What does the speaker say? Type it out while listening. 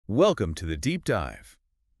Welcome to the Deep Dive.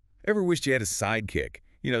 Ever wished you had a sidekick?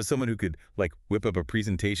 Someone who could, whip up a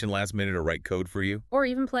presentation last minute or write code for you? Or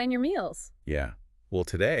even plan your meals. Yeah. Well,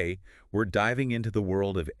 today, we're diving into the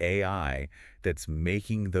world of AI that's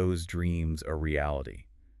making those dreams a reality.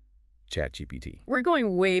 ChatGPT. We're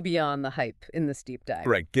going way beyond the hype in this deep dive.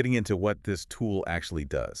 Right, getting into what this tool actually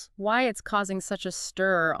does. Why it's causing such a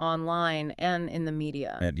stir online and in the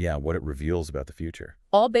media. And yeah, what it reveals about the future.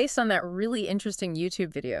 All based on that really interesting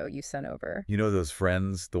YouTube video you sent over. You know those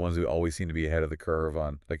friends, the ones who always seem to be ahead of the curve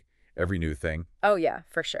on, every new thing? Oh yeah,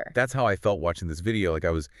 for sure. That's how I felt watching this video, I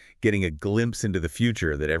was getting a glimpse into the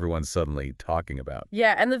future that everyone's suddenly talking about.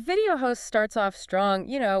 Yeah, and the video host starts off strong,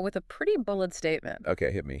 with a pretty bold statement.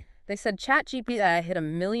 Okay, hit me. They said ChatGPT hit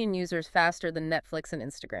 1 million users faster than Netflix and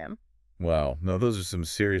Instagram. Wow. No, those are some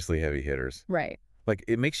seriously heavy hitters. Right.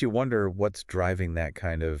 It makes you wonder what's driving that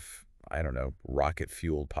kind of,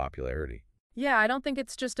 rocket-fueled popularity. Yeah, I don't think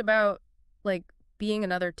it's just about, being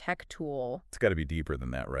another tech tool. It's got to be deeper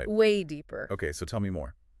than that, right? Way deeper. Okay, so tell me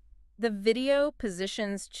more. The video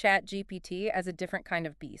positions ChatGPT as a different kind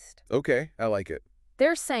of beast. Okay, I like it.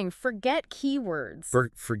 They're saying forget keywords.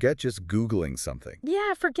 Forget just Googling something.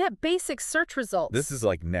 Yeah, forget basic search results. This is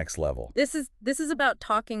next level. This is about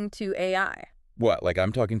talking to AI. What,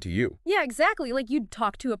 I'm talking to you? Yeah, exactly. Like you'd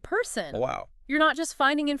talk to a person. Wow. You're not just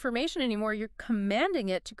finding information anymore. You're commanding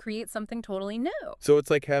it to create something totally new. So it's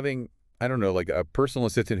like having, a personal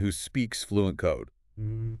assistant who speaks fluent code.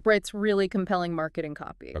 Writes really compelling marketing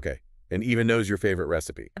copy. Okay. And even knows your favorite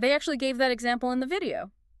recipe. They actually gave that example in the video.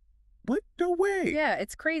 What? No way. Yeah,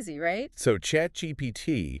 it's crazy, right? So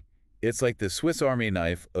ChatGPT, it's like the Swiss Army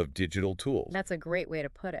knife of digital tools. That's a great way to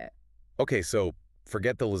put it. Okay, so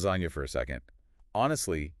forget the lasagna for a second.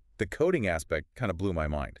 Honestly, the coding aspect kind of blew my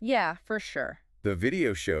mind. Yeah, for sure. The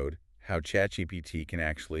video showed how ChatGPT can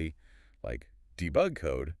actually, debug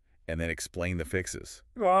code and then explain the fixes.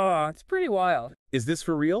 Oh, it's pretty wild. Is this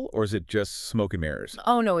for real, or is it just smoke and mirrors?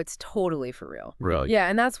 Oh, no, it's totally for real. Really? Yeah,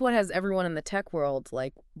 and that's what has everyone in the tech world,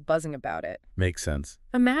 buzzing about it. Makes sense.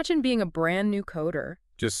 Imagine being a brand new coder.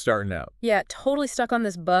 Just starting out. Yeah, totally stuck on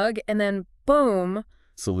this bug, and then boom.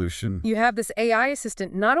 Solution. You have this AI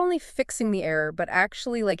assistant not only fixing the error, but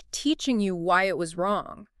actually, teaching you why it was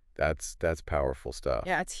wrong. That's powerful stuff.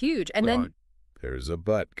 Yeah, it's huge. And then there's a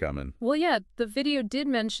but coming. Well, yeah, the video did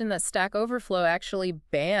mention that Stack Overflow actually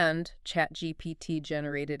banned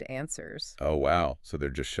ChatGPT-generated answers. Oh, wow. So they're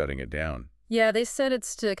just shutting it down. Yeah, they said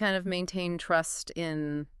it's to kind of maintain trust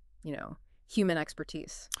in, human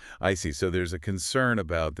expertise. I see. So there's a concern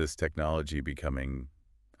about this technology becoming,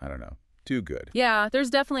 too good. Yeah, there's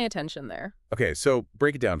definitely a tension there. Okay, so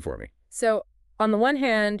break it down for me. So on the one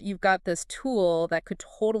hand, you've got this tool that could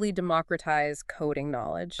totally democratize coding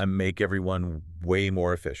knowledge. And make everyone way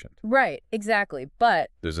more efficient. Right, exactly. But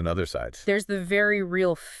there's another side. There's the very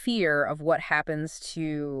real fear of what happens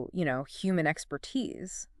to, human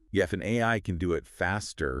expertise. Yeah, if an AI can do it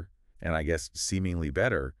faster and I guess seemingly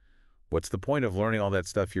better, what's the point of learning all that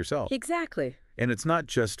stuff yourself? Exactly. And it's not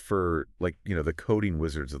just for, the coding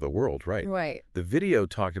wizards of the world, right? Right. The video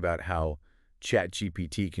talked about how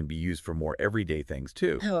ChatGPT can be used for more everyday things,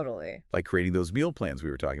 too. Totally. Like creating those meal plans we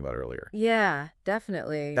were talking about earlier. Yeah,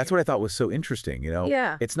 definitely. That's what I thought was so interesting,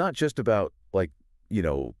 Yeah. It's not just about,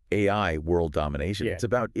 AI world domination. Yeah. It's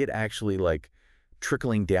about it actually,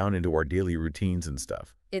 trickling down into our daily routines and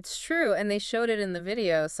stuff. It's true. And they showed it in the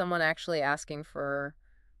video, someone actually asking for,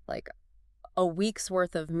 a week's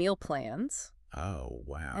worth of meal plans. Oh,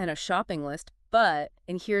 wow. And a shopping list. But,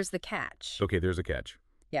 and here's the catch. Okay, there's a catch.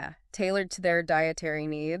 Yeah, tailored to their dietary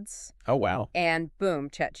needs. Oh, wow. And boom,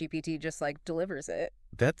 ChatGPT just delivers it.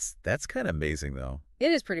 That's kind of amazing, though.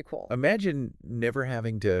 It is pretty cool. Imagine never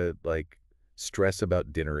having to, stress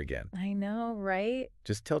about dinner again. I know, right?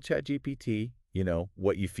 Just tell ChatGPT,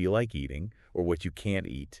 what you feel like eating or what you can't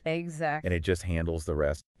eat. Exactly. And it just handles the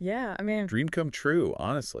rest. Yeah, I mean. Dream come true,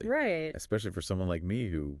 honestly. Right. Especially for someone like me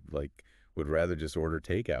who, would rather just order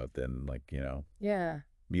takeout than, Yeah.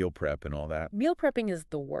 meal prep and all that. Meal prepping is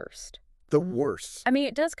the worst. The worst. I mean,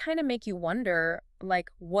 it does kind of make you wonder,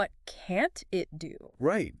 what can't it do?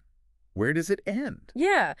 Right. Where does it end?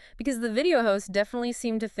 Yeah, because the video host definitely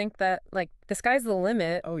seemed to think that, the sky's the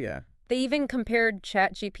limit. Oh, yeah. They even compared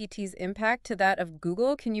ChatGPT's impact to that of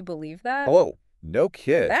Google. Can you believe that? Oh, no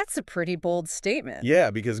kid. That's a pretty bold statement.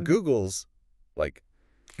 Yeah, because Google's,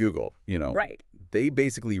 Google, Right. They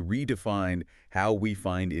basically redefined how we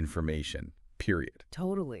find information, period.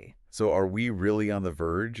 Totally. So are we really on the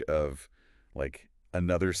verge of,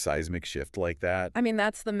 another seismic shift like that? I mean,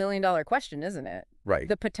 that's the million-dollar question, isn't it? Right.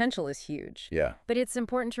 The potential is huge. Yeah. But it's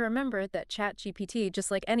important to remember that ChatGPT,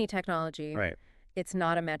 just like any technology, Right. It's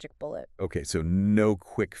not a magic bullet. Okay, so no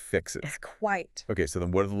quick fixes. Quite. Okay, so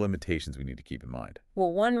then what are the limitations we need to keep in mind?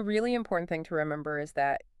 Well, one really important thing to remember is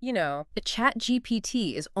that, the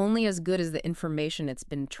ChatGPT is only as good as the information it's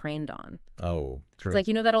been trained on. Oh, true. It's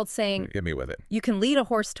like, that old saying, Hit me with it. you can lead a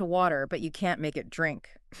horse to water, but you can't make it drink.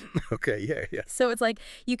 Okay, yeah. So it's like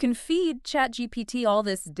you can feed ChatGPT all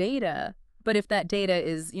this data, but if that data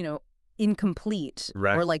is, incomplete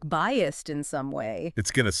Right. or like biased in some way,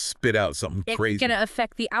 It's going to spit out something it's crazy. going to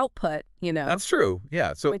affect the output, That's true.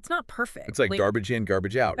 Yeah. So It's not perfect. it's like garbage in,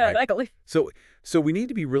 garbage out, right? Exactly. So we need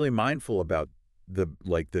to be really mindful about the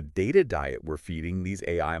data diet we're feeding these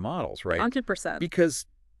AI models, right? 100%. Because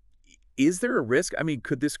is there a risk? I mean,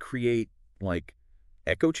 could this create like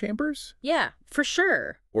echo chambers Yeah, for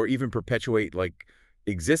sure. or even perpetuate like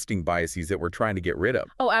existing biases that we're trying to get rid of?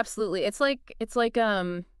 Oh, absolutely. It's like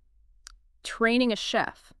training a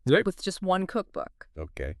chef Right. with just one cookbook.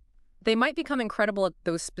 Okay. They might become incredible at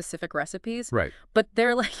those specific recipes, Right. but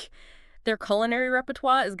their culinary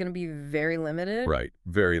repertoire is going to be very limited. Right.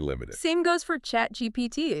 Very limited. Same goes for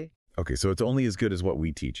ChatGPT. Okay, so it's only as good as what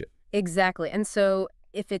we teach it. Exactly. And so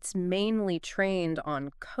if it's mainly trained on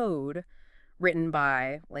code written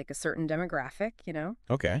by like a certain demographic,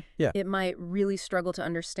 Okay. Yeah. it might really struggle to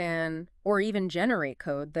understand or even generate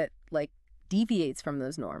code that like deviates from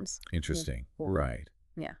those norms. Interesting. Cool. Right.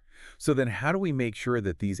 Yeah. So then how do we make sure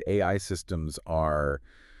that these AI systems are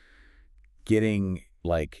getting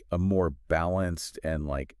like a more balanced and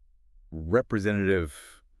like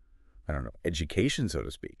representative, I don't know, education, so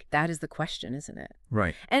to speak? That is the question, isn't it?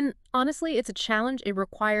 Right. And honestly, it's a challenge. It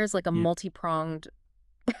requires like a Yeah. multi-pronged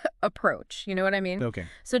approach. You know what I mean? Okay.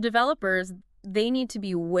 So developers, they need to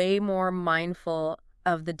be way more mindful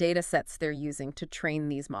of the data sets they're using to train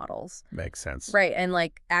these models. Makes sense. Right. And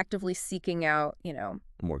like actively seeking out,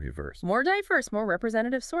 More diverse. more diverse, more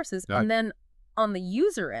representative sources. Right. And then on the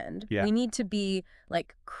user end, Yeah. we need to be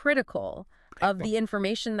like critical of the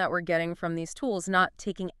information that we're getting from these tools, not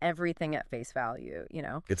taking everything at face value,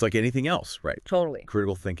 It's like anything else, right? Totally.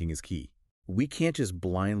 Critical thinking is key. We can't just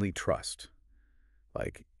blindly trust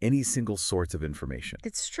like any single source of information,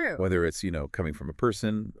 It's true. whether it's, coming from a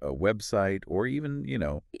person, a website, or even,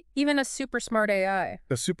 Even a super smart AI.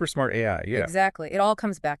 a super smart AI. Yeah. Exactly. It all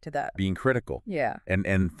comes back to that. Being critical Yeah.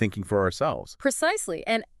 and thinking for ourselves. Precisely.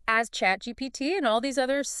 And as ChatGPT and all these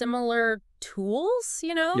other similar tools,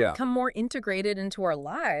 Yeah. become more integrated into our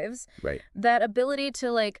lives, Right. that ability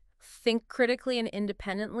to like think critically and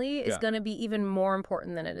independently is Yeah. going to be even more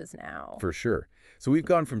important than it is now. For sure. So we've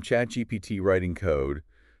gone from ChatGPT writing code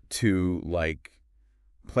to like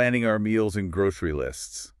planning our meals and grocery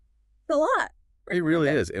lists. It's a lot. It really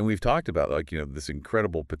Okay. is. And we've talked about like, this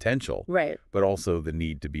incredible potential, Right. but also the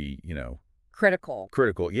need to be, Critical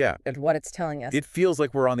critical. Yeah. of what it's telling us. It feels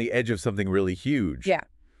like we're on the edge of something really huge. Yeah.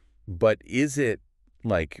 But is it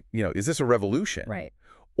like, is this a revolution? Right.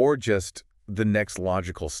 Or just the next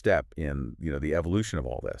logical step in, the evolution of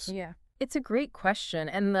all this? Yeah. It's a great question.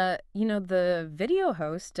 And the video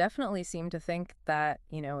host definitely seemed to think that,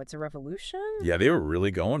 it's a revolution. Yeah, they were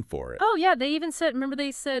really going for it. Oh, yeah. They even said, remember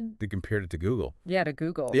they said, They compared it to Google. yeah, to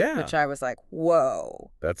Google. Yeah. Which I was like,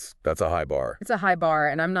 whoa. That's a high bar. It's a high bar,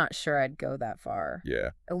 and I'm not sure I'd go that far.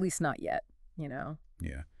 Yeah. At least not yet,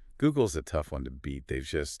 Yeah. Google's a tough one to beat.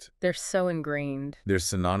 They're so ingrained. They're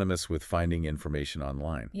synonymous with finding information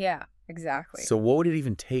online. Yeah, exactly. So what would it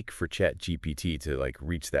even take for ChatGPT to like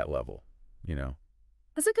reach that level?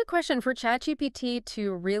 That's a good question. For ChatGPT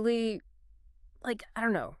to really, like, I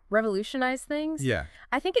don't know, revolutionize things, Yeah.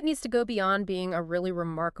 I think it needs to go beyond being a really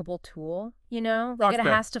remarkable tool, Like, That's it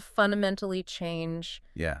fair. has to fundamentally change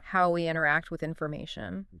Yeah. how we interact with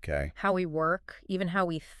information, Okay. how we work, even how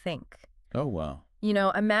we think. Oh, wow.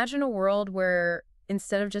 Imagine a world where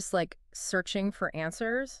instead of just, like, searching for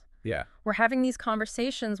answers, Yeah. we're having these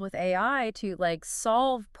conversations with AI to, like,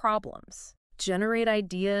 solve problems, generate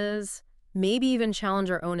ideas, maybe even challenge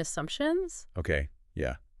our own assumptions. Okay.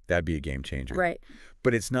 Yeah. That'd be a game changer. Right.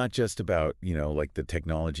 But it's not just about, like the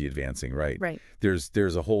technology advancing, right? Right.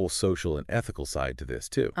 There's a whole social and ethical side to this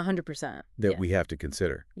too 100%. that Yeah. we have to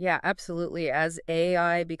consider. Yeah, absolutely. As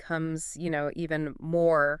AI becomes, even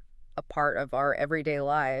more a part of our everyday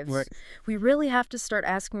lives, Right. we really have to start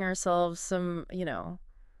asking ourselves some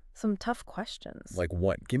tough questions. Like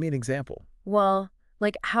what? Give me an example. Well,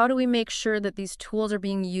 like, how do we make sure that these tools are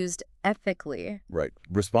being used ethically? Right.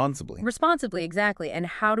 Responsibly. Responsibly, exactly. And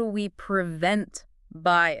how do we prevent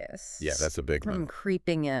bias? Yeah, that's a big from one.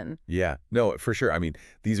 creeping in. Yeah. No, for sure. I mean,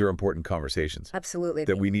 these are important conversations Absolutely.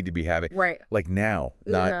 that we need to be having. Right. Like now,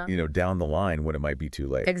 not, Yeah. Down the line when it might be too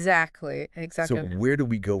late. Exactly. So where do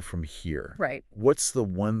we go from here? Right. What's the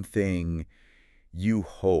one thing you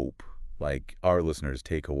hope, like, our listeners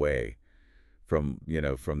take away from,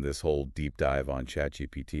 from this whole deep dive on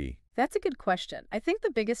ChatGPT? That's a good question. I think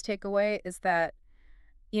the biggest takeaway is that,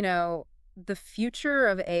 you know, the future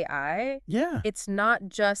of AI, Yeah. it's not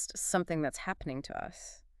just something that's happening to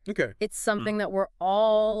us. Okay. It's something that we're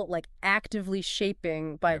all like actively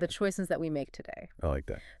shaping by Yeah. the choices that we make today. I like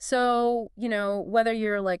that. So, whether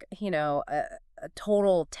you're like, a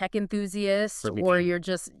total tech enthusiast or you're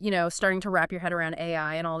just, starting to wrap your head around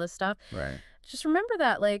AI and all this stuff, Right. just remember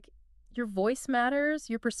that like your voice matters,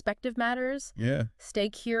 your perspective matters. Yeah. Stay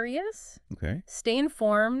curious, Okay. stay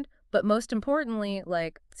informed, but most importantly,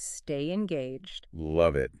 like stay engaged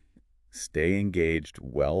Love it. Stay engaged.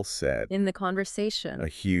 Well said. in the A conversation.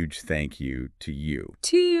 huge thank you to you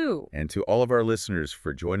To you. and to all of our listeners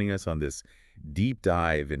for joining us on this deep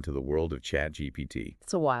dive into the world of ChatGPT.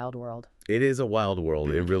 It's a wild world. It is a wild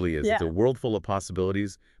world. It really is. Yeah. It's a world full of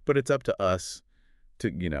possibilities, but it's up to us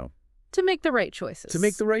to, To make the right choices. to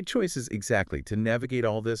make the right choices, exactly, to navigate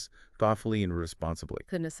all this thoughtfully and responsibly.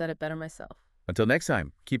 Couldn't have said it better myself. Until next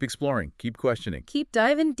time, keep exploring, keep questioning. Keep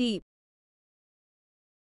diving deep.